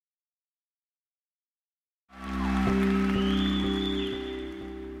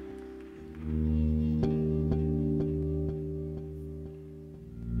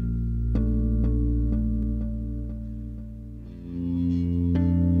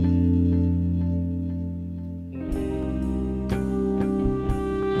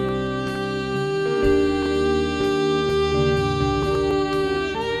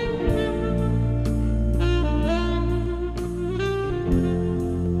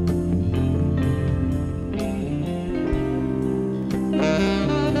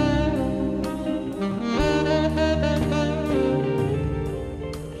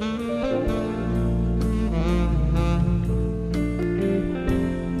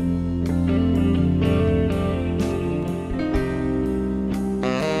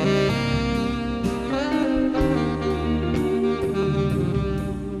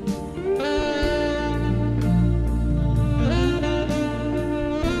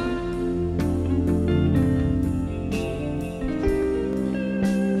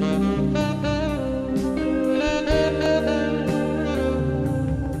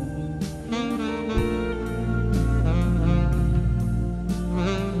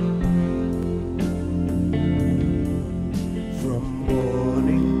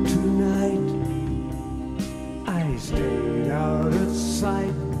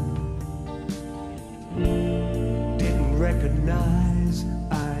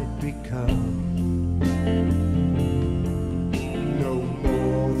become no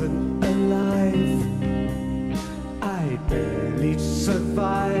more than alive. I barely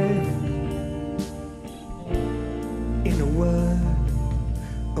survive. In a word,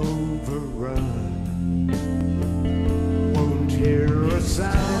 overrun. Won't hear a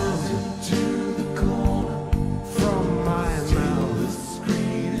sound to the corner from my mouth. The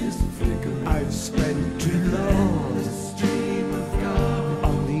screen is flickering. I've spent too long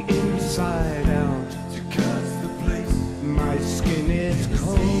inside out to cut the place. My skin is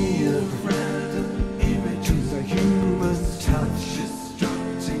cold. Random image to the human touch.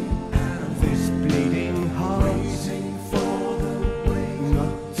 Destructing and this bleeding heart waiting for the way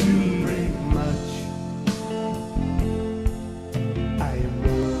not to break much. I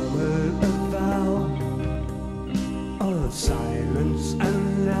murmured a vow of silence,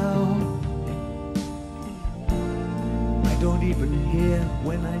 and now I don't even hear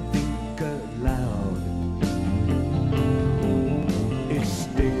when I think aloud.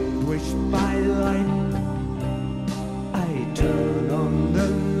 Extinguished by light, I turn on the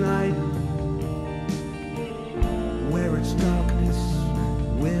night. Where it's darkness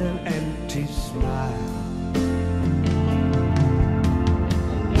with an empty smile.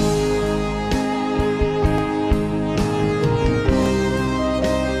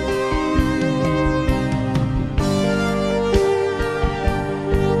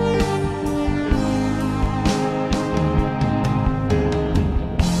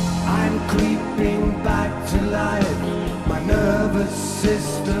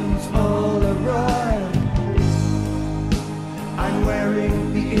 Systems all arrive. I'm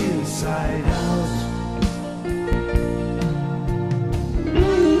wearing the inside out.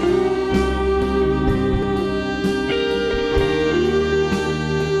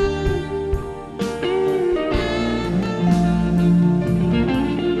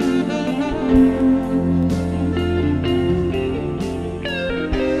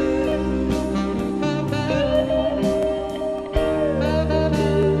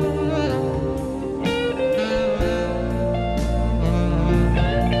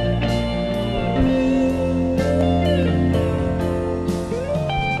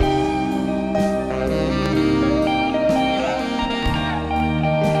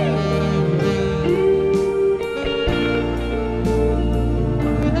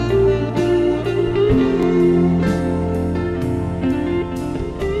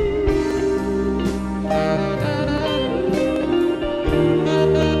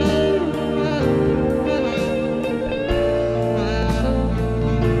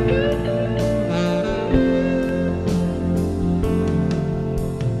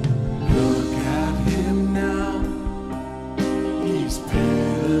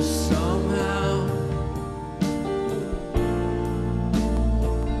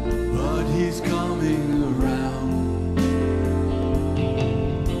 He's coming.